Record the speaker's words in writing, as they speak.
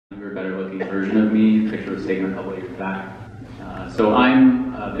better looking version of me. The picture was taken a couple of years back. So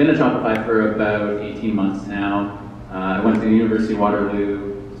I'm been at Shopify for about 18 months now. I went to the University of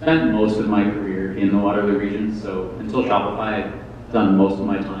Waterloo, spent most of my career in the Waterloo region. So until Shopify, I've done most of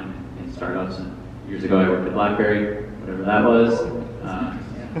my time in startups. And years ago I worked at BlackBerry, whatever that was.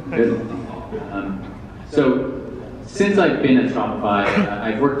 Good. So since I've been at Shopify,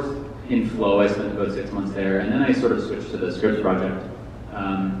 I've worked in Flow. I spent about 6 months there, and then I sort of switched to the Scripts project.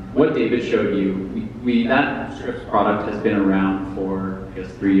 What David showed you, that Scripts product has been around for, I guess,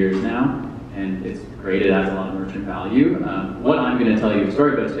 3 years now, and it's great. It adds a lot of merchant value. What I'm going to tell you a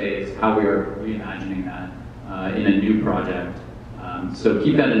story about today is how we are reimagining that in a new project. So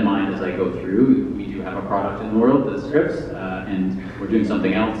keep that in mind as I go through. We do have a product in the world that's Scripts, and we're doing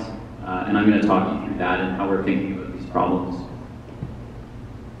something else. And I'm going to talk you through that and how we're thinking about these problems.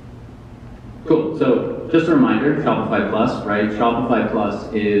 Cool, so just a reminder, Shopify Plus, right? Shopify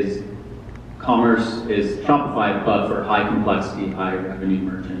Plus is Shopify, but for high complexity, high revenue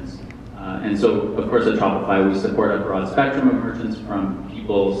merchants. And so, of course, at Shopify, we support a broad spectrum of merchants, from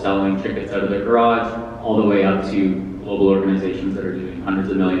people selling trinkets out of their garage, all the way up to global organizations that are doing hundreds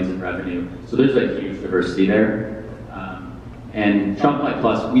of millions in revenue. So there's a huge diversity there. And Shopify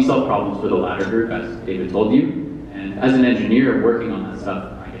Plus, we solve problems for the latter group, as David told you. And as an engineer working on that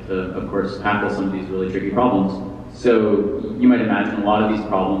stuff, I get to, of course, tackle some of these really tricky problems. So you might imagine a lot of these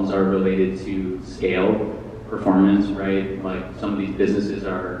problems are related to scale, performance, right? Like some of these businesses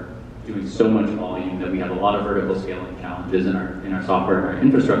are doing so much volume that we have a lot of vertical scaling challenges in our software and our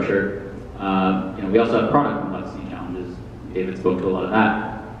infrastructure. We also have product complexity challenges. David spoke to a lot of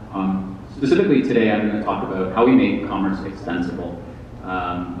that. Specifically today, I'm going to talk about how we make commerce extensible.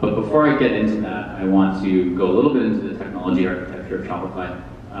 But before I get into that, I want to go a little bit into the technology architecture of Shopify.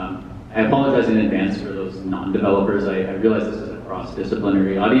 I apologize in advance for those non-developers. I realize this is a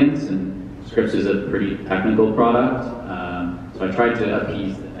cross-disciplinary audience, and Scripts is a pretty technical product. So I tried to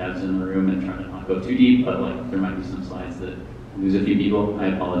appease the devs in the room and try to not go too deep, but there might be some slides that lose a few people. I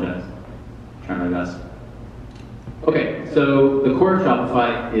apologize. I'll try my best. Okay, so the core of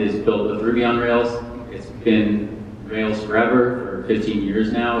Shopify is built with Ruby on Rails. It's been Rails forever, for 15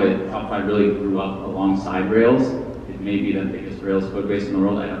 years now. Shopify really grew up alongside Rails. It may be the biggest Rails code base in the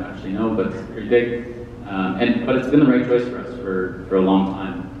world, I don't actually know, but it's pretty big. But it's been the right choice for us for a long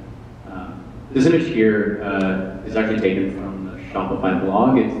time. This image here is actually taken from the Shopify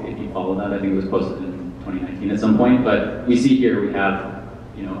blog. If you follow that, I think it was posted in 2019 at some point. But we see here we have,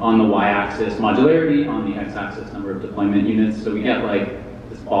 on the y-axis modularity, on the x-axis number of deployment units. So we get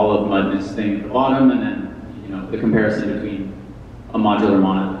this ball of mudness thing at the bottom, and then the comparison between a modular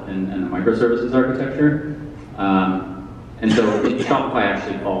monolith and a microservices architecture. And so Shopify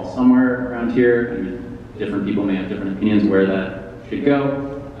actually falls somewhere around here. I mean, different people may have different opinions where that should go.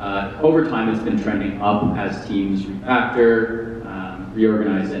 Over time, it's been trending up as teams refactor,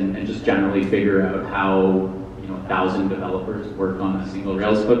 reorganize, and just generally figure out how 1,000 developers work on a single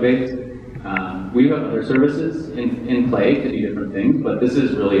Rails code base. We have other services in play to do different things, but this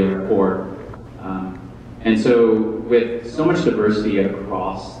is really our core. And so with so much diversity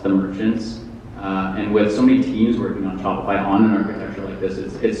across the merchants, and with so many teams working on Shopify on an architecture like this,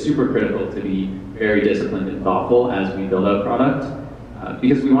 it's super critical to be very disciplined and thoughtful as we build out product,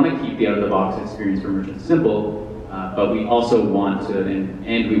 because we want to keep the out-of-the-box experience for merchants simple, but we also want to,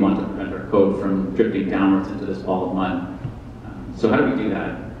 and we want to prevent our code from drifting downwards into this ball of mud. So how do we do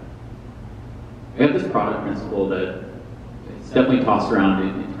that? We have this product principle that it's definitely tossed around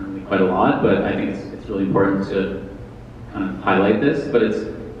internally quite a lot, but I think it's really important to kind of highlight this. But it's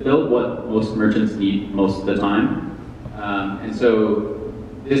build what most merchants need most of the time. And so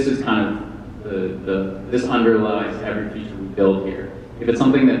this is kind of this underlies every feature we build here. If it's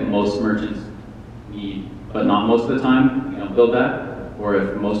something that most merchants need, but not most of the time, we don't build that. Or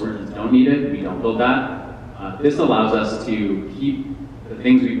if most merchants don't need it, we don't build that. This allows us to keep the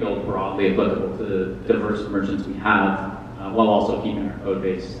things we build broadly applicable to the diverse merchants we have, while also keeping our code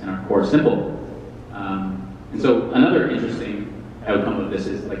base and our core simple. And so another interesting outcome of this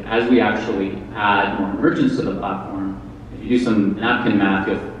is as we actually add more merchants to the platform, if you do some napkin math,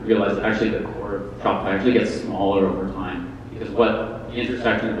 you'll realize that actually the core of Shopify actually gets smaller over time, because the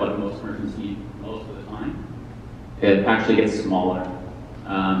intersection of what most merchants need most of the time, it actually gets smaller.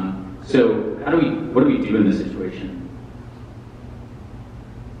 So what do we do in this situation?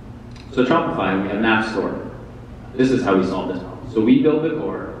 So Shopify, we have an app store. This is how we solve this problem. So we build the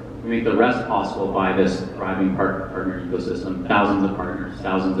core, we make the rest possible by this thriving partner ecosystem, thousands of partners,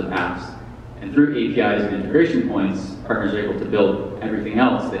 thousands of apps. And through APIs and integration points, partners are able to build everything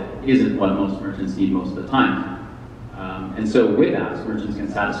else that isn't what most merchants need most of the time. And so with apps, merchants can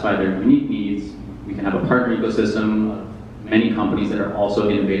satisfy their unique needs. We can have a partner ecosystem of many companies that are also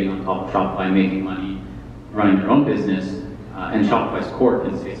innovating on top of Shopify, making money, running their own business, and Shopify's core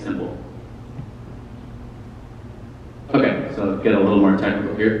can stay simple. Okay, so get a little more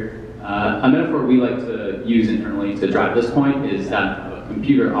technical here. A metaphor we like to use internally to drive this point is that of a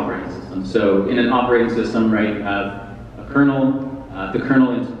computer operating system. So in an operating system, right, you have a kernel. The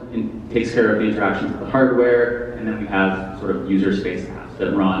kernel takes care of the interactions with the hardware, and then we have sort of user space apps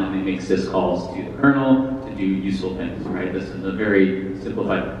that run and they make syscalls to the kernel to do useful things, right? This is a very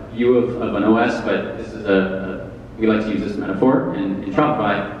simplified view of an OS, but this is we like to use this metaphor. And in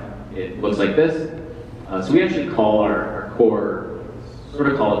Shopify, it looks like this. So we actually call our core, sort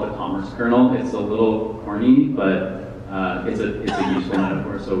of call it the commerce kernel. It's a little corny, but it's a useful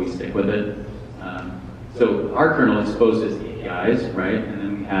metaphor, so we stick with it. So our kernel exposes APIs, right? And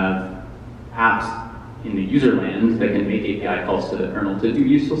then we have apps in the user land that can make API calls to the kernel to do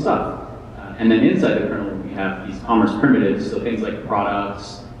useful stuff. And then inside the kernel, we have these commerce primitives, so things like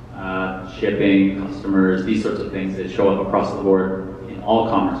products, shipping, customers, these sorts of things that show up across the board in all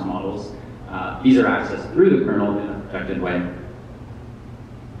commerce models. These are accessed through the kernel in a protected way.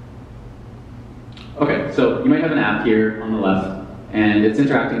 Okay, so you might have an app here on the left, and it's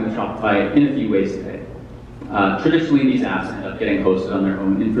interacting with Shopify in a few ways today. Traditionally, these apps end up getting hosted on their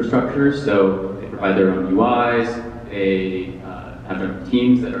own infrastructure, so they provide their own UIs, they have their own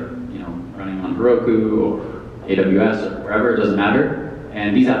teams that are running on Heroku or AWS or wherever, it doesn't matter.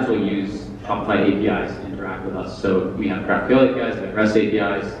 And these apps will use Shopify APIs to interact with us. So we have GraphQL APIs, we have REST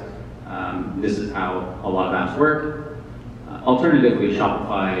APIs. This is how a lot of apps work. Alternatively,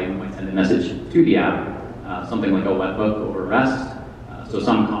 Shopify might send a message to the app, something like a webhook over REST. So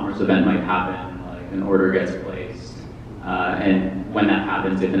some commerce event might happen, like an order gets placed. And when that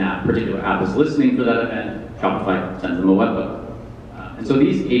happens, if a particular app is listening for that event, Shopify sends them a webhook. And so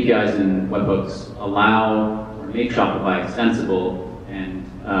these APIs and webhooks allow or make Shopify extensible, and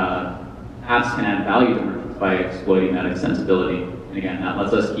apps can add value to merchants by exploiting that extensibility. And again, that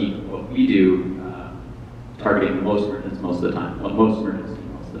lets us keep what we do targeting most merchants most of the time, what most merchants do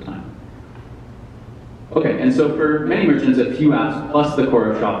most of the time. Okay, and so for many merchants, a few apps plus the core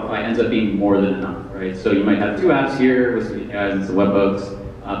of Shopify ends up being more than enough, right? So you might have 2 apps here with some APIs and some webhooks,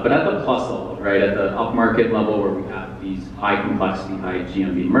 but at the plus level, right, at the upmarket level where we have these high complexity, high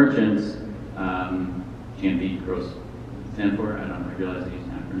GMV merchants, GMV gross stand for, I don't know, I realize I use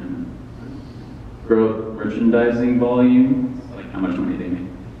an acronym. Growth merchandising volume, it's like how much money they make.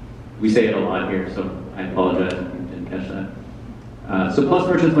 We say it a lot here, so I apologize if you didn't catch that. So plus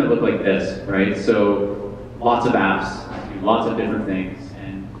merchants might look like this, right? So lots of apps, do lots of different things.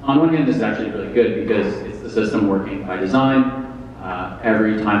 And on one hand, this is actually really good because it's the system working by design.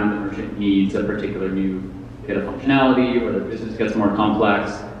 Every time the merchant needs a particular new bit of functionality or the business gets more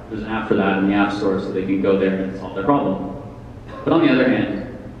complex, there's an app for that in the App Store so they can go there and solve their problem. But on the other hand,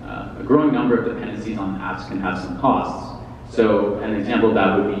 a growing number of dependencies on apps can have some costs. So an example of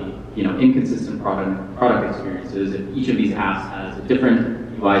that would be inconsistent product experiences. If each of these apps has a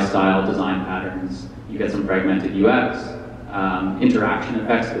different UI style, design patterns, you get some fragmented UX. Interaction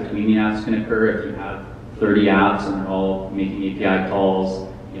effects between the apps can occur if you have 30 apps and they're all making API calls.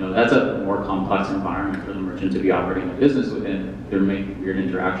 That's a more complex environment for the merchant to be operating a business within. They're making weird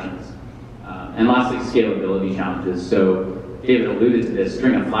interactions. And lastly, scalability challenges. So David alluded to this.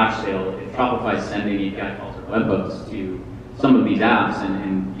 During a flash sale, if Shopify is sending API calls or webhooks to some of these apps,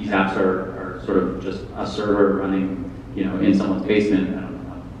 and these apps are sort of just a server running, in someone's basement. I don't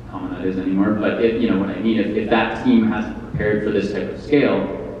know how common that is anymore, but what I mean, if that team hasn't prepared for this type of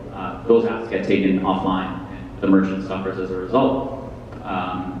scale, those apps get taken offline, and the merchant suffers as a result.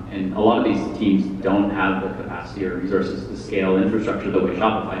 And a lot of these teams don't have the capacity or resources to scale infrastructure the way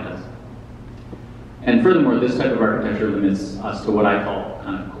Shopify does. And furthermore, this type of architecture limits us to what I call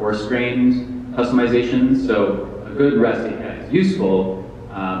kind of coarse-grained customization. So a good REST API is useful,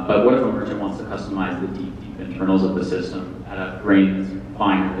 but what if a merchant wants to customize the deep internals of the system at a grain that's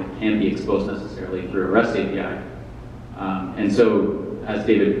finer that can't be exposed necessarily through a REST API? And so, as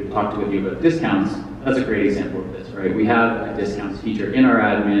David talked with you about discounts, that's a great example of this, right? We have a discounts feature in our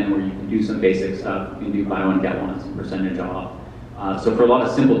admin where you can do some basic stuff. You can do buy one, get one, some percentage off. So for a lot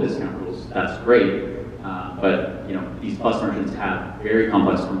of simple discount rules, that's great. But these plus merchants have very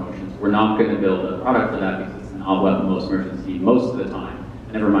complex promotions. We're not going to build a product for that because it's not what most merchants need most of the time.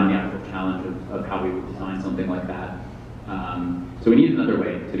 Never mind the actual challenge of how we would design something like that. So we need another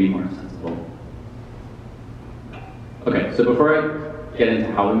way to be more sensible. Okay, so before I get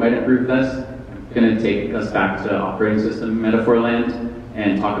into how we might improve this, I'm going to take us back to operating system metaphor land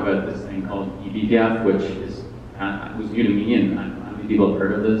and talk about this thing called eBPF, which is was new to me, and how many people have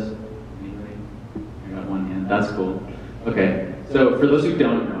heard of this? Anybody? I got one hand. That's cool. Okay, so for those who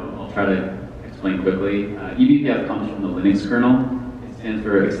don't know, I'll try to explain quickly. eBPF comes from the Linux kernel. It stands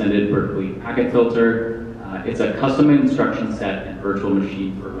for Extended Berkeley Packet Filter. It's a custom instruction set and virtual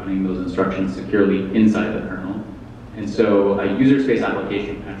machine for running those instructions securely inside the kernel. And so a user space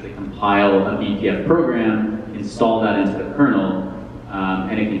application can actually compile a BPF program, install that into the kernel,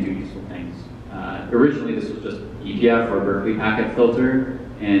 and it can do useful things. Originally, this was just BPF or Berkeley Packet Filter,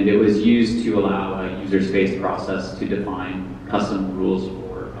 and it was used to allow a user space process to define custom rules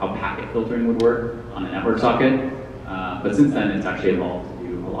for how packet filtering would work on a network socket. But since then, it's actually evolved to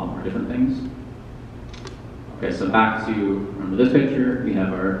do a lot more different things. Okay, so back to, remember this picture, we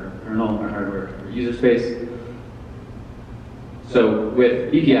have our kernel, our hardware, our user space. So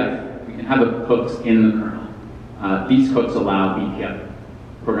with BPF, we can have hooks in the kernel. These hooks allow BPF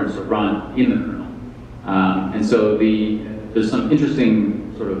programs to run in the kernel. And so there's some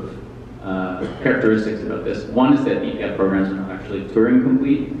interesting sort of characteristics about this. One is that BPF programs are not actually Turing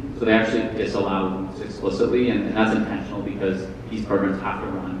complete, so they actually disallow loops explicitly, and that's intentional because these programs have to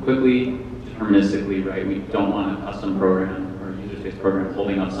run quickly, deterministically, right? We don't want a custom program or a user space program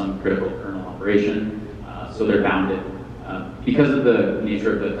holding up some critical kernel operation, so they're bounded. Because of the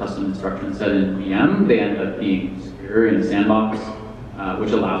nature of the custom instruction set in VM, they end up being secure in a sandbox,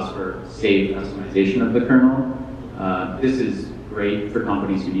 which allows for safe customization of the kernel. This is great for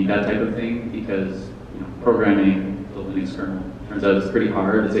companies who need that type of thing because programming the Linux kernel turns out it's pretty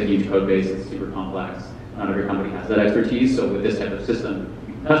hard. It's a huge code base, it's super complex. Not every company has that expertise, so with this type of system,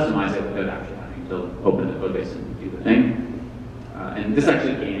 you can customize it without actually having to open the code base and do the thing. And this is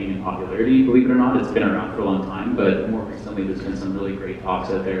actually gaining in popularity, believe it or not. It's been around for a long time, but more recently there's been some really great talks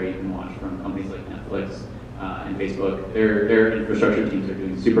out there you can watch from companies like Netflix and Facebook. Their infrastructure teams are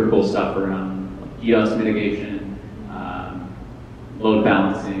doing super cool stuff around DDoS mitigation, load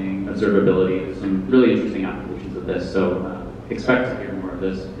balancing, observability. There's some really interesting applications of this, so expect to hear more of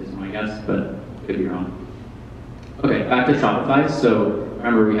this is my guess, but could be wrong. Okay, back to Shopify. So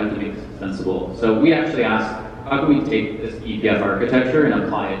remember, we have to make this extensible. So we actually asked, how can we take this BPF architecture and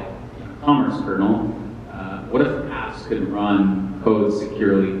apply it in a commerce kernel? What if apps could run code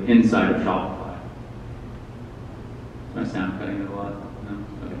securely inside of Shopify? Is my sound cutting it a lot? No?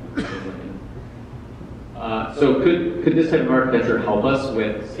 Okay. So could this type of architecture help us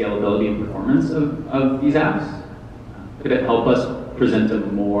with scalability and performance of these apps? Could it help us present a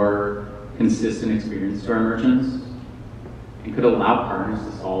more consistent experience to our merchants? And could it allow partners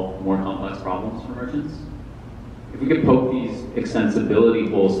to solve more complex problems for merchants? If we could poke these extensibility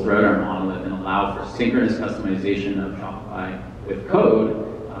holes throughout our monolith and allow for synchronous customization of Shopify with code,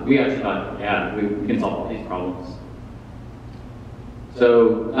 we actually thought, yeah, we can solve all these problems.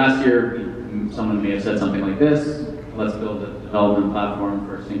 So last year, someone may have said something like this: let's build a development platform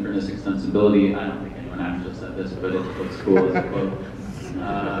for synchronous extensibility. I don't think anyone actually said this, but it looks cool as a quote.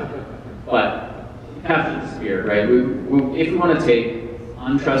 But you capture the spirit, right? If we want to take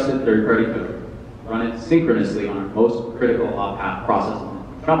untrusted third-party code, run it synchronously on our most critical off-path process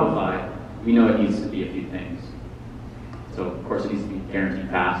in Shopify, we know it needs to be a few things. So of course it needs to be guaranteed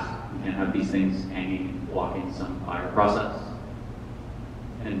fast. You can't have these things hanging and blocking some buyer process.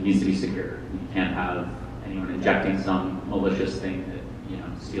 And it needs to be secure. You can't have anyone injecting some malicious thing that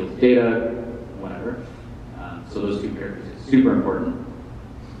steals data, whatever. So those two characteristics are super important.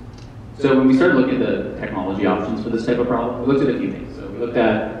 So when we started looking at the technology options for this type of problem, we looked at a few things. So we looked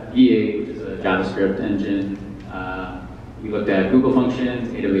at E8, which is a JavaScript engine. We looked at Google Functions,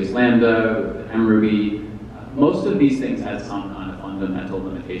 AWS Lambda, we looked at mRuby. Most of these things had some kind of fundamental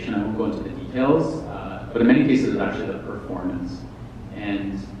limitation. I won't go into the details, but in many cases it's actually the performance.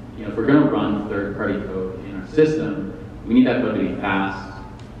 And if we're going to run third-party code in our system, we need that code to be fast.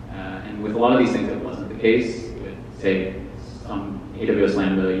 And with a lot of these things, it wasn't the case. With, say, some AWS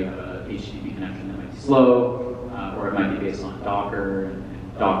Lambda, you have a HTTP connection that might be slow, or it might be based on Docker. And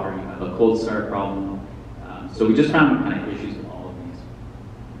Docker, you have a cold start problem. So we just found kind of issues with all of these.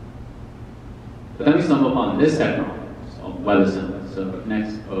 But then we stumbled upon this technology, it's called WebAssembly. So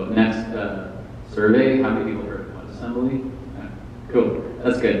next survey, how many people heard of WebAssembly? Cool,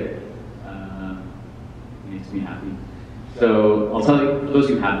 that's good. Makes me happy. So I'll tell you, for those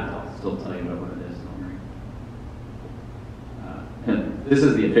who haven't, I'll still tell you about what it is, don't worry. This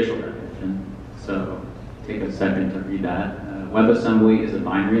is the official definition, so take a second to read that. WebAssembly is a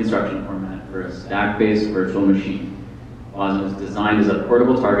binary instruction format for a stack-based virtual machine. WASM is designed as a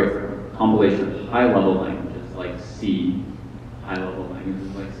portable target for compilation of high-level languages like C. High-level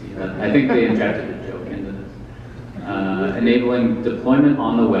languages like C. I think they injected a joke into this. Enabling deployment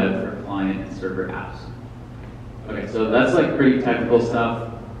on the web for client and server apps. Okay, so that's like pretty technical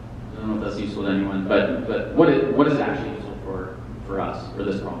stuff. I don't know if that's useful to anyone, but what is actually useful for us, for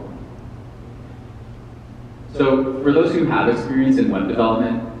this problem? So for those who have experience in web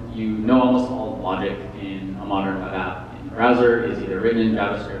development, you know almost all logic in a modern web app in the browser is either written in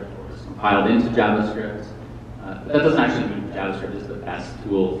JavaScript or is compiled into JavaScript. But that doesn't actually mean JavaScript is the best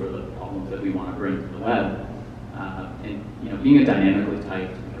tool for the problems that we want to bring to the web. And being a dynamically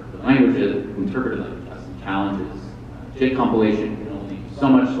typed interpreted language has some challenges. JIT compilation can only do so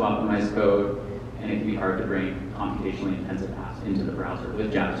much to optimize code, and it can be hard to bring computationally intensive apps into the browser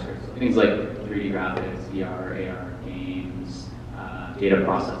with JavaScript. So things like 3D graphics, VR, AR, games, data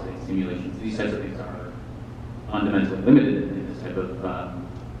processing, simulations, these types of things are fundamentally limited in this type of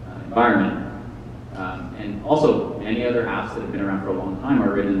environment. And also, many other apps that have been around for a long time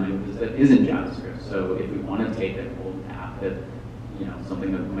are written in languages that isn't JavaScript. So if we want to take an old app that,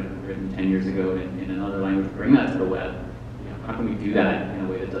 something that might have been written 10 years ago in another language, bring that to the web, how can we do that in a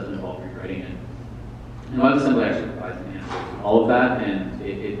way that doesn't involve rewriting it? And WebAssembly actually provides an answer to all of that, and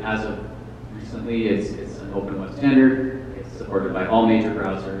it as of recently, it's an open web standard. It's supported by all major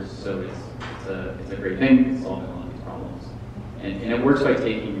browsers, so it's a great thing. It's solving a lot of these problems. And it works by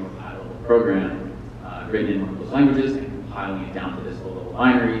taking your high-level program written in one of those languages and compiling it down to this low-level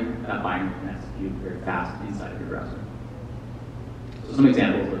binary. That binary can execute very fast inside of your browser. So some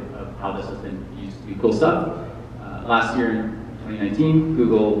examples of how this has been used to do cool stuff. Last year in 2019,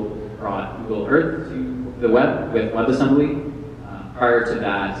 Google brought Google Earth to the web with WebAssembly. Prior to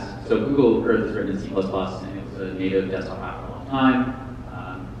that, so Google Earth is written in C++, and it was a native desktop app for a long time.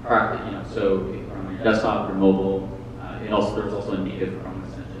 So if you run on your desktop or mobile, there was also a native Chrome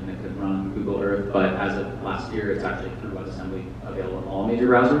extension that could run Google Earth, but as of last year, it's actually through WebAssembly available in all major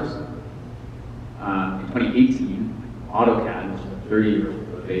browsers. In 2018, AutoCAD, which is a 30-year-old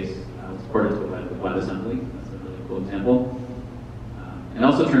code base, was ported to the web with WebAssembly. That's a really cool example. And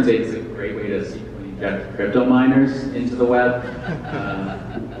also turns out it's a great way to secretly inject crypto miners into the web,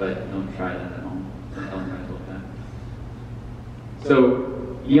 but don't try that at home. Don't tell them I told that.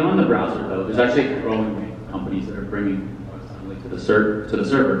 So beyond the browser, though, there's actually a growing rate of companies that are bringing WebAssembly to the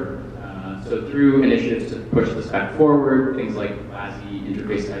server. So through initiatives to push the spec forward, things like WASI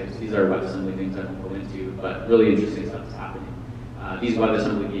interface types, these are WebAssembly things I won't go into, but really interesting stuff is happening. These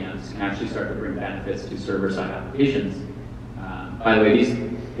WebAssembly VMs can actually start to bring benefits to server-side applications. By the way, these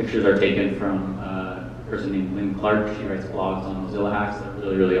pictures are taken from a person named Lynn Clark. She writes blogs on Mozilla hacks that are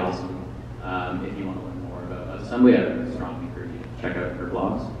really, really awesome. If you want to learn more about WebAssembly, I would strongly encourage you to check out her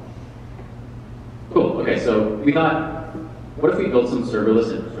blogs. Cool, okay, so we thought, what if we built some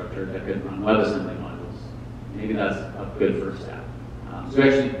serverless infrastructure that could run WebAssembly modules? Maybe that's a good first step. So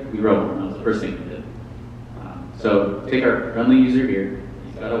we wrote one, that was the first thing we did. So take our friendly user here,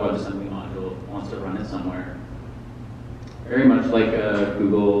 he's got a WebAssembly module, wants to run it somewhere. Very much like a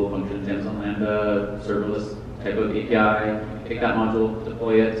Google Functions, Amazon Lambda, serverless type of API. Take that module,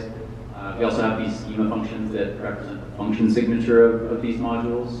 deploy it. We also have these schema functions that represent the function signature of these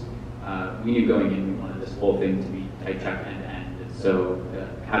modules. We knew going in, we wanted this whole thing to be type checked end to end. And so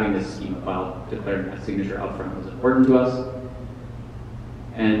having this schema file declaring that signature upfront was important to us.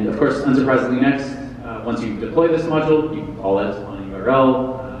 And of course, unsurprisingly next, once you deploy this module, you can call it on a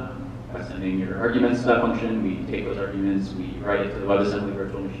URL. By sending your arguments to that function, we take those arguments, we write it to the WebAssembly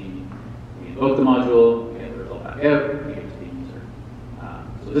virtual machine, we invoke the module, we get the result back out, we give it to the user.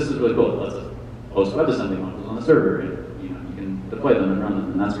 So this is really cool. It lets us host WebAssembly modules on the server, and you can deploy them and run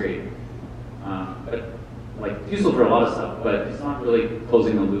them, and that's great. But it's useful for a lot of stuff, but it's not really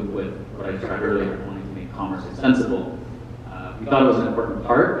closing the loop with what I described earlier, wanting to make commerce extensible. We thought it was an important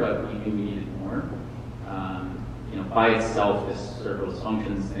part, but we knew we needed more. By itself, this serverless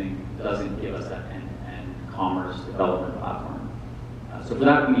functions thing doesn't give us that end-to-end commerce development platform. So for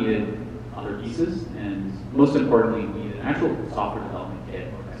that, we needed other pieces, and most importantly, we needed an actual software development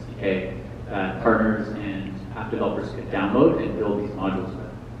kit or SDK that partners and app developers could download and build these modules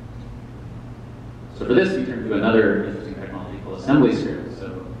with. So for this, we turned to another interesting technology called AssemblyScript.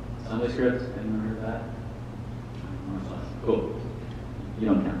 So AssemblyScript, anyone heard of that? Cool. You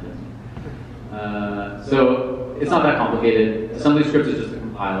don't count it. So it's not that complicated. AssemblyScript is just a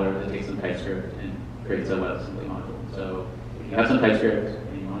compiler that takes some TypeScript and creates a WebAssembly module. So if you have some TypeScript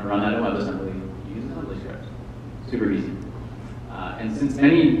and you want to run that in WebAssembly, use AssemblyScript. Super easy. And since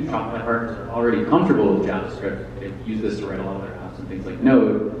many Shopify partners are already comfortable with JavaScript, they've used this to write a lot of their apps and things like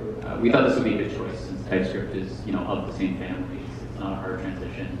Node, we thought this would be a good choice since TypeScript is of the same family. It's not a hard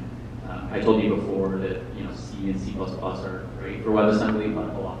transition. I told you before that C and C++ are great for WebAssembly,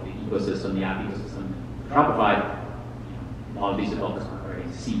 but a lot of the ecosystem, the app ecosystem, Shopify, a lot of these developers aren't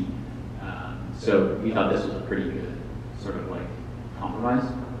writing C. So we thought this was a pretty good sort of like compromise.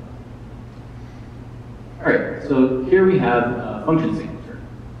 All right, so here we have a function signature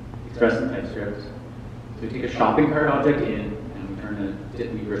expressed in TypeScript. So we take a shopping cart object in,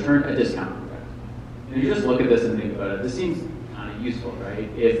 and we return a discount object. And if you just look at this and think about it, this seems kind of useful, right?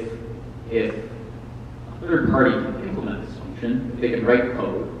 If a third party can implement this function, they can write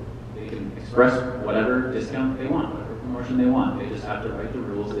code, they can express whatever discount they want, whatever promotion they want. They just have to write the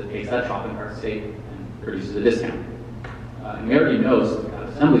rules that takes that shopping cart state and produces a discount. And we already know, so we have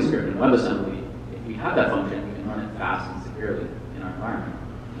assembly script and WebAssembly. If we have that function, we can run it fast and securely in our environment.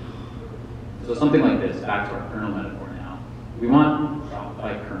 So something like this, back to our kernel metaphor now. We want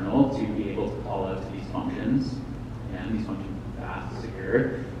Shopify kernel to be able to call out to these functions, and these functions fast and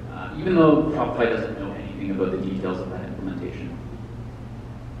secure, even though Shopify doesn't know anything about the details of that implementation.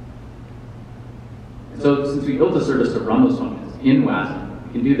 And so since we built a service to run those functions in WASM,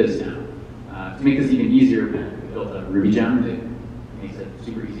 we can do this now. To make this even easier, we built a Ruby gem that makes it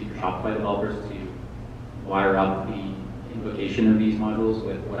super easy for Shopify developers to wire up the invocation of these modules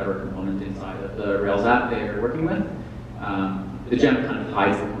with whatever component inside of the Rails app they're working with. The gem kind of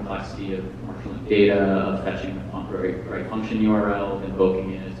hides the complexity of marshalling data, of fetching the right function URL, of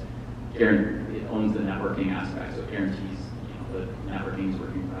invoking it. It owns the networking aspect, so it guarantees the networking is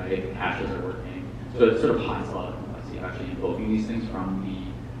working right, the caches are working. So it sort of hides a lot of complexity of actually invoking these things from the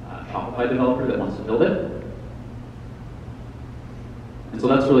Shopify developer that wants to build it. And so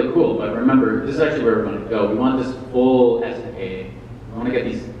that's really cool, but remember, this is actually where we're going to go. We want this full SDK. We want to get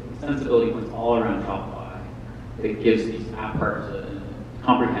these extensibility points all around Shopify that gives these app partners a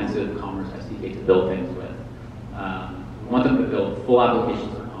comprehensive commerce SDK to build things with. We want them to build full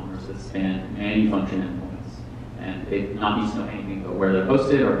applications for commerce that span many function endpoints, and they not need to know anything about where they're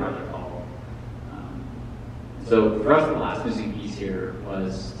hosted or how they're called. So for us, the last missing piece here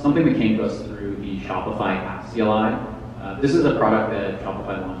was something that came to us through the Shopify app CLI. This is a product that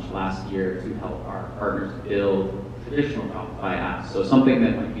Shopify launched last year to help our partners build traditional Shopify apps. So something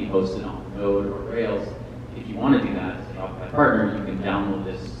that might be hosted on Node or Rails. If you want to do that as a Shopify partner, you can download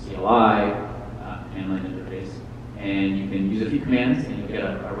this CLI command line interface, and you can use a few commands, and you'll get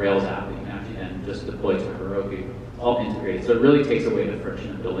a Rails app that you can actually then just deploy to Heroku. It's all integrated, so it really takes away the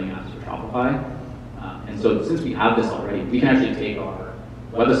friction of building apps for Shopify. And so since we have this already, we can actually take our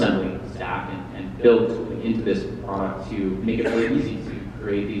WebAssembly stack and build tooling into this product to make it really easy to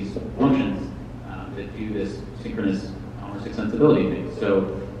create these functions that do this synchronous commerce extensibility thing.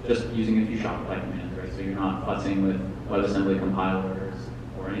 So just using a few Shopify commands, right? So you're not futzing with WebAssembly compilers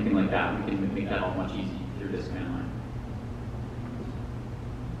or anything like that. We can make that all much easier through this command line.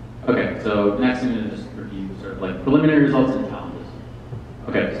 Okay, so next I'm going to just review sort of like preliminary results and challenges.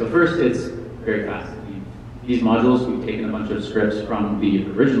 Okay, so first it's very fast. These modules, we've taken a bunch of scripts from the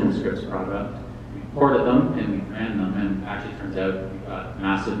original scripts product, we ported them, and we ran them, and actually turns out we've got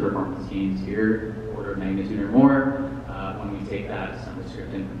massive performance gains here, order of magnitude or more, when we take that assembly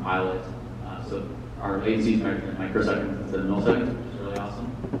script and compile it. So our latency is measured in microseconds instead of milliseconds, which is really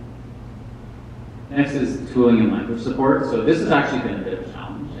awesome. Next is tooling and language support. So this has actually been a bit of a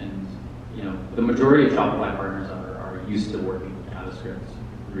challenge, and the majority of Shopify partners are used to working with JavaScript,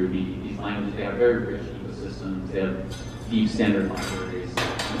 Ruby, these languages. They have very rich ecosystems, they have deep standard libraries,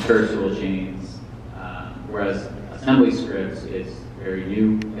 mature tool chains, whereas assembly scripts is very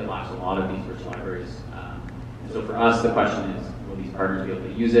new. It lacks a lot of these rich libraries. And so for us, the question is, will these partners be able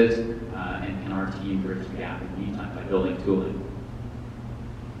to use it, and can our team bridge the gap in the meantime by building tooling?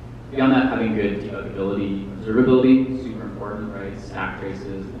 Beyond that, having good debuggability, observability, super important, right? Stack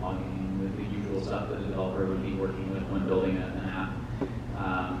traces, logging, with the usual stuff that a developer would be working with when building an app.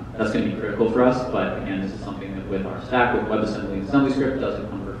 That's going to be critical for us, but again, this is something that with our stack, with WebAssembly and AssemblyScript, doesn't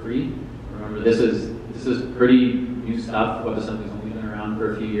come for free. Remember, this is pretty new stuff. WebAssembly's only been around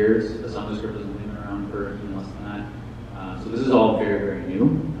for a few years. AssemblyScript has only been around for even less than that. So this is all very, very new.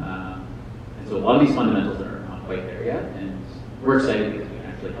 And so a lot of these fundamentals are not quite there yet, and we're excited because we can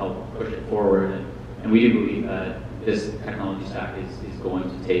actually help push it forward. And we do believe that this technology stack is going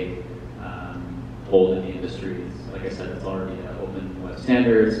to take hold in the industry. Like I said, it's already an open web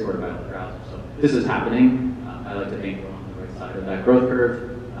standard, supported by all the browsers. So this is happening. I like to think we're on the right side of that growth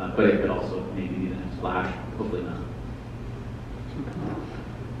curve, but it could also maybe be the next Flash, hopefully not.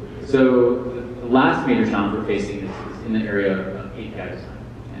 So the last major challenge we're facing is in the area of API design.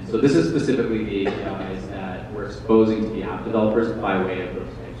 And so this is specifically the APIs that we're exposing to the app developers by way of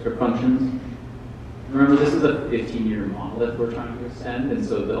those TypeScript functions. Remember, this is a 15-year monolith we're trying to extend, and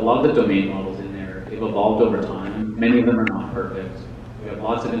so a lot of the domain models in there, they've evolved over time. Many of them are not perfect. We have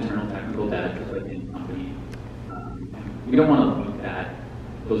lots of internal technical debt, just like any company. And we don't want to leak that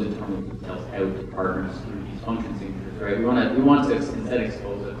those internal details out to partners through these function signatures, right? We want to instead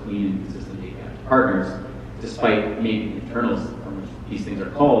expose a clean and consistent API to partners, despite maybe the internals from which these things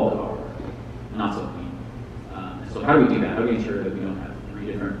are called are not so clean. So how do we do that? How do we ensure that we don't have 3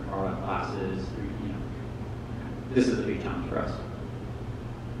 different product classes? This is a big challenge for us.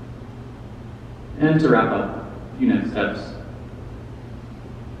 And to wrap up, a few next steps.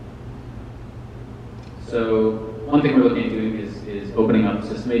 So one thing we're looking at doing is opening up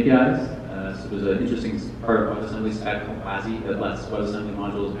system APIs. So there's an interesting part of WebAssembly spec called WASI that lets WebAssembly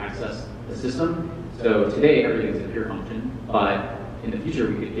modules access the system. So today everything's a pure function, but in the future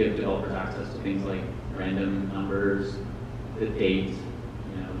we could give developers access to things like random numbers, the date,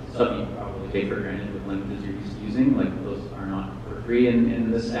 stuff you probably take for granted with languages you're used to using. Like those are not for free in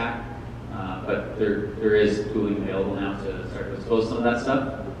this stack, but there is tooling available now to start to expose some of that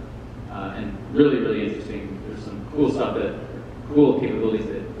stuff. And really interesting. There's some cool capabilities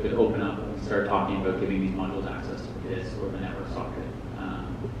that could open up when we start talking about giving these modules access to this or the network socket.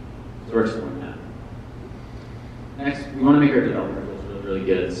 So we're exploring that. Next, we want to make our developer tools really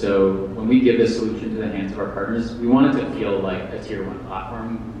good. So when we give this solution to the hands of our partners, we want it to feel like a tier 1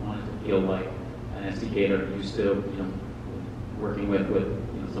 platform. We want it to feel like an SDK that we're used to, working with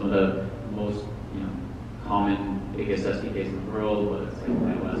some of the most common, biggest SDKs in the world, whether it's like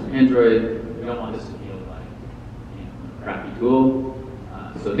iOS or Android. We don't want this to feel like a crappy tool.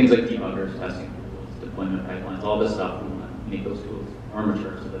 So things like debuggers, testing tools, deployment pipelines, all this stuff, we want to make those tools more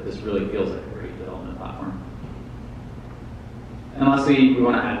mature so that this really feels like a great development platform. And lastly, we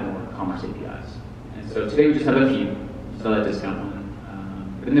want to add more commerce APIs. And so today we just have a few, so that discount one.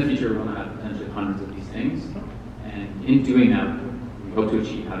 But in the future, we want to have potentially hundreds of these things. And in doing that, we hope to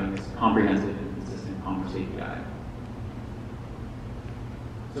achieve having this comprehensive and consistent commerce API.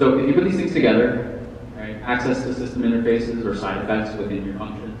 So if you put these things together, right, access to system interfaces or side effects within your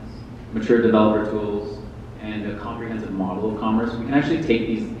functions, mature developer tools, and a comprehensive model of commerce, we can actually take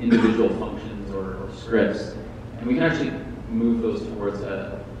these individual functions or scripts, and we can actually move those towards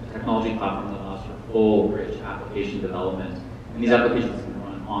a technology platform that allows for full, rich application development. And these applications can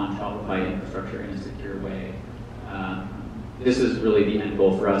run on Shopify infrastructure in a secure way. This is really the end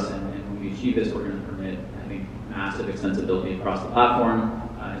goal for us, and when we achieve this, we're going to permit, I think, massive extensibility across the platform.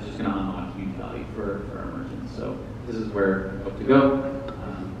 It's just going to unlock huge value for our merchants. So this is where we hope to go.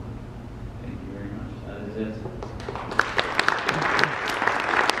 Thank you very much. That is it.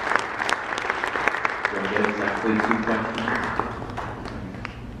 Do I get exactly 2 questions?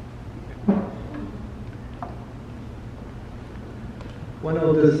 One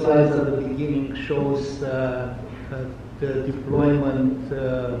of the slides at the beginning shows the deployment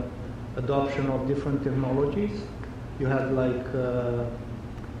adoption of different technologies. You have like a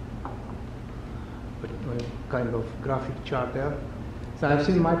kind of graphic chart there. So I've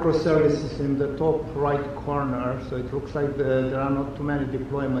seen microservices in the top right corner, so it looks like there are not too many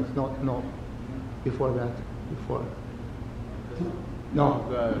deployments. No, before that, before. No,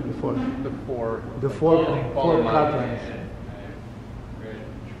 before. The four pipelines.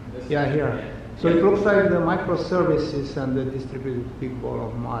 Yeah, here. So it looks like the microservices and the distributed big ball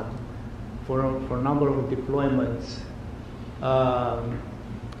of mud for a number of deployments.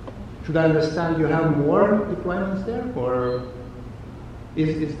 Should I understand you have more deployments there, or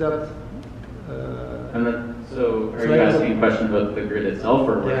is that? So are you asking a question about the grid itself,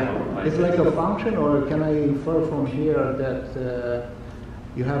 or yeah, it's like a function, or can I infer from here that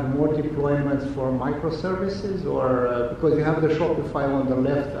you have more deployments for microservices, or because you have the Shopify on the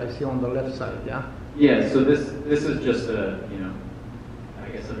left, I see on the left side, yeah? Yeah, so this is just a, I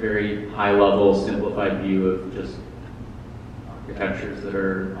guess a very high level simplified view of just architectures that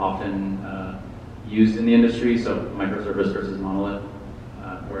are often used in the industry. So microservice versus monolith,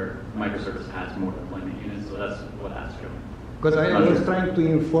 where microservice has more deployment units, so that's what that's showing. Because I was trying to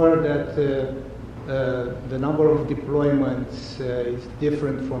infer that the number of deployments is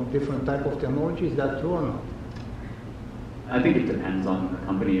different from different type of technology. Is that true or not? I think it depends on the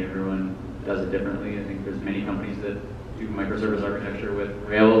company. Everyone does it differently. I think there's many companies that do microservice architecture with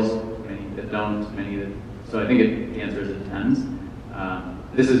Rails, many that don't, many that. So I think the answer is it depends.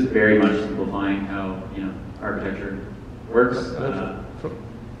 This is very much simplifying how architecture works.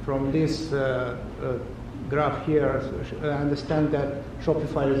 From this graph here, I understand that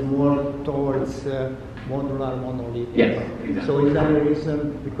Shopify is more towards modular monolith. Yes, exactly. So is that a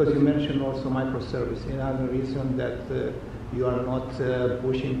reason, because you mentioned also microservice, is that a reason that you are not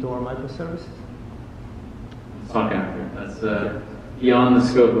pushing toward microservices? Let's talk after. That's beyond the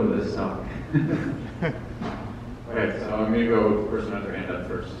scope of this talk. Okay, so I'm going to go with the person who has their hand up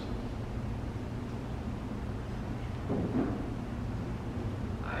first.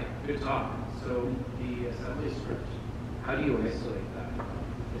 Good talk. So the assembly script, how do you isolate that?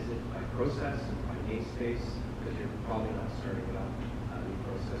 Is it by process, by namespace? Because you're probably not starting it up new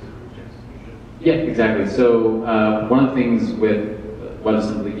process for execution. Yeah, exactly. So one of the things with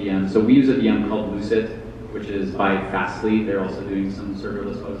WebAssembly VM, so we use a VM called Lucid, which is by Fastly. They're also doing some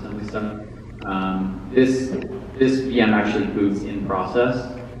serverless WebAssembly stuff. This VM actually boots in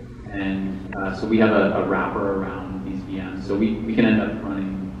process, and so we have a wrapper around these VMs. So we can end up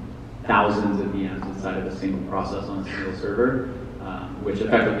running thousands of VMs inside of a single process on a single server, which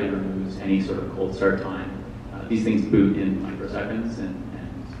effectively removes any sort of cold start time. These things boot in microseconds, and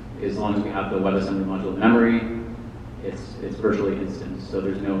as long as we have the WebAssembly module in memory, it's virtually instant. So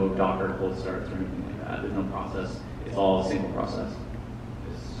there's no Docker cold starts or anything like that. There's no process. It's all a single process.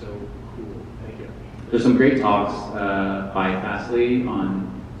 It's so cool. Thank you. There's some great talks by Fastly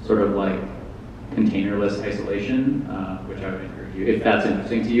on sort of like containerless isolation, which I would encourage you, if that's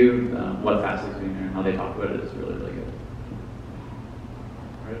interesting to you, what Fastly's doing there and how they talk about it is really, really good.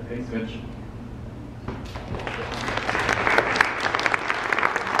 All right, thanks, Mitch.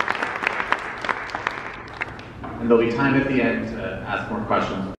 And there'll be time at the end to ask more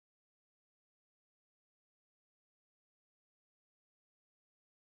questions.